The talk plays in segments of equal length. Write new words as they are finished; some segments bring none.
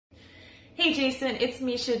Hey Jason, it's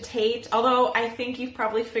Miesha Tate, although I think you've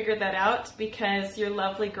probably figured that out because your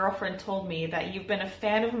lovely girlfriend told me that you've been a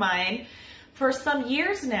fan of mine for some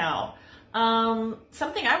years now.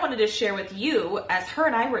 Something I wanted to share with you, as her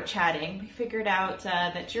and I were chatting, we figured out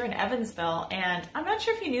that you're in Evansville, and I'm not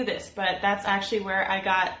sure if you knew this, but that's actually where I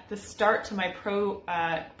got the start to my pro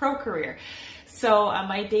career. So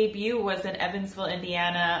my debut was in Evansville,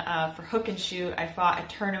 Indiana for hook and shoot. I fought a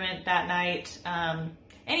tournament that night.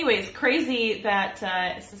 Anyways, crazy that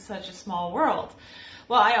this is such a small world.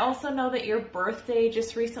 Well, I also know that your birthday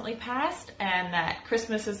just recently passed and that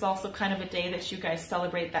Christmas is also kind of a day that you guys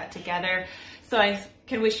celebrate that together. So I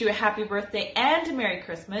can wish you a happy birthday and a Merry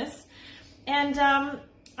Christmas. And I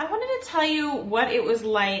wanted to tell you what it was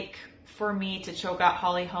like for me to choke out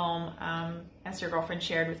Holly Holm. As your girlfriend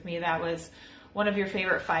shared with me, that was one of your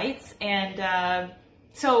favorite fights. And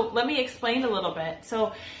so let me explain a little bit.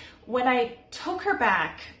 So when I took her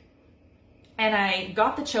back and I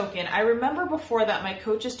got the choke in, I remember before that my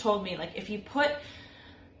coaches told me, like, if you put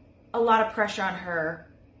a lot of pressure on her,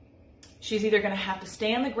 she's either going to have to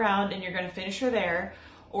stay on the ground and you're going to finish her there,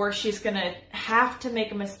 or she's going to have to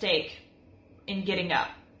make a mistake in getting up.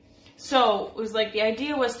 So it was like the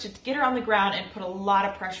idea was to get her on the ground and put a lot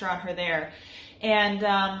of pressure on her there. And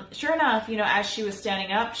sure enough, you know, as she was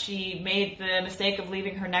standing up, she made the mistake of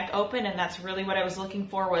leaving her neck open, and that's really what I was looking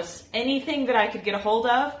for, was anything that I could get a hold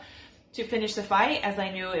of to finish the fight, as I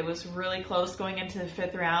knew it was really close going into the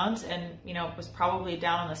 5th round, and, you know, it was probably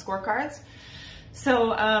down on the scorecards. So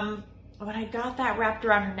when I got that wrapped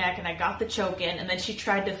around her neck and I got the choke in, and then she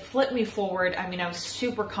tried to flip me forward, I mean, I was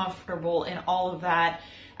super comfortable in all of that.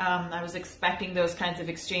 I was expecting those kinds of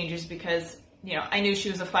exchanges because, you know, I knew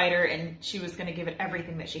she was a fighter and she was going to give it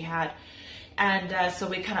everything that she had. And so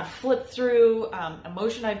we kind of flipped through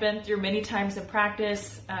emotion I've been through many times in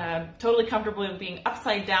practice, totally comfortable with being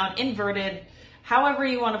upside down, inverted, however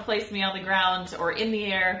you want to place me on the ground or in the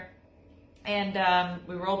air. And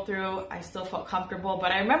we rolled through. I still felt comfortable,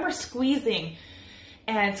 but I remember squeezing,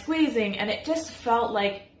 and it just felt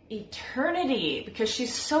like eternity because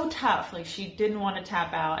she's so tough. Like, she didn't want to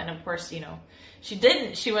tap out, and of course, you know, she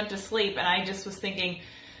didn't. She went to sleep, and I just was thinking,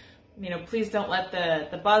 you know, please don't let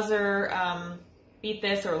the buzzer beat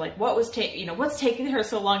this, or like what's taking her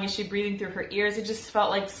so long? Is she breathing through her ears? It just felt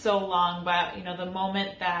like so long. But, you know, the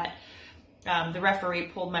moment that the referee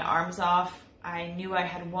pulled my arms off, I knew I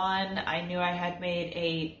had won. I knew I had made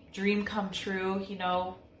a dream come true. You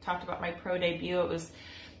know, talked about my pro debut. It was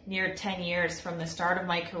near 10 years from the start of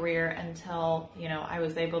my career until, you know, I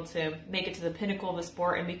was able to make it to the pinnacle of the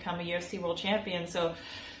sport and become a UFC world champion. So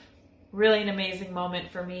really an amazing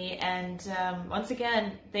moment for me. And once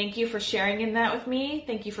again, thank you for sharing in that with me.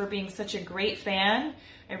 Thank you for being such a great fan.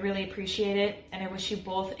 I really appreciate it. And I wish you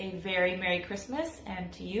both a very Merry Christmas,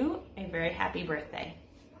 and to you, a very happy birthday.